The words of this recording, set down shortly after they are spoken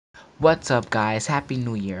What's up guys, happy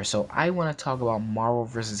new year. So I want to talk about Marvel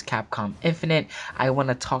Vs Capcom Infinite. I want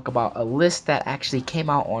to talk about a list that actually came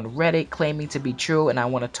out on Reddit claiming to be true, and I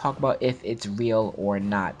want to talk about if it's real or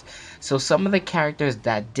not. So some of the characters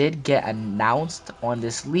that did get announced on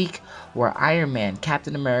this leak were Iron Man,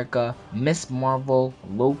 Captain America, Miss Marvel,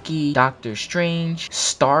 Loki, Doctor Strange,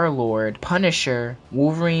 Star-Lord, Punisher,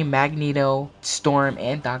 Wolverine, Magneto, Storm,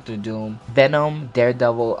 and Doctor Doom, Venom,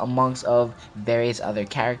 Daredevil, amongst of various other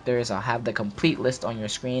characters. I'll have the complete list on your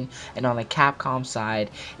screen, and on the Capcom side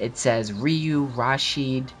it says Ryu,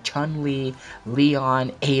 Rashid, Chun-Li,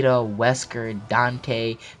 Leon, Ada, Wesker,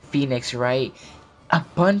 Dante, Phoenix Wright, a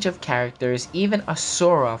bunch of characters. Even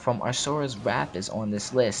Asura from Asura's Wrath is on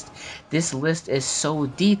this list. This list is so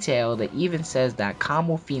detailed, it even says that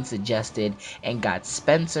Kamo Fiend suggested and got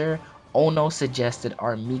Spencer. Ono suggested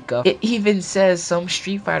Armika. It even says some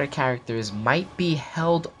Street Fighter characters might be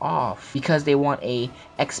held off because they want a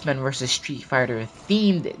X-Men vs Street Fighter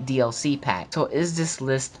themed DLC pack. So is this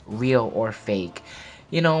list real or fake?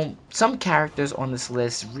 You know, some characters on this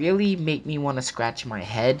list really make me want to scratch my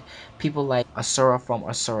head. People like Asura from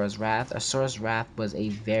Asura's Wrath. Asura's Wrath was a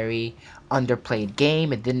very underplayed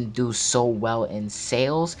game. It didn't do so well in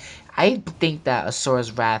sales. I think that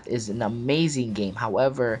Asura's Wrath is an amazing game.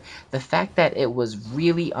 However, the fact that it was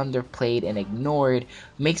really underplayed and ignored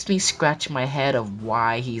makes me scratch my head of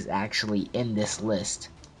why he's actually in this list.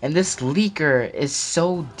 And this leaker is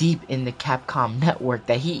so deep in the Capcom network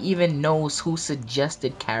that he even knows who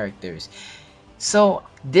suggested characters. So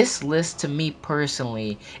this list, to me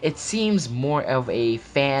personally, it seems more of a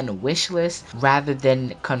fan wish list rather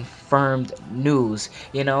than confirmed news.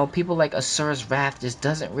 You know, people like Asura's Wrath just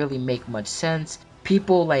doesn't really make much sense.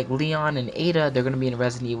 People like Leon and Ada, they're going to be in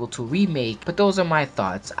Resident Evil 2 remake. But those are my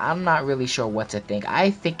thoughts. I'm not really sure what to think. I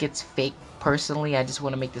think it's fake. Personally, I just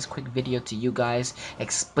want to make this quick video to you guys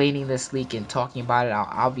explaining this leak and talking about it. I'll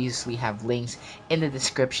obviously have links in the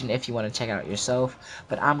description if you want to check it out yourself.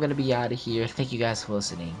 But I'm going to be out of here. Thank you guys for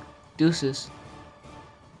listening. Deuces.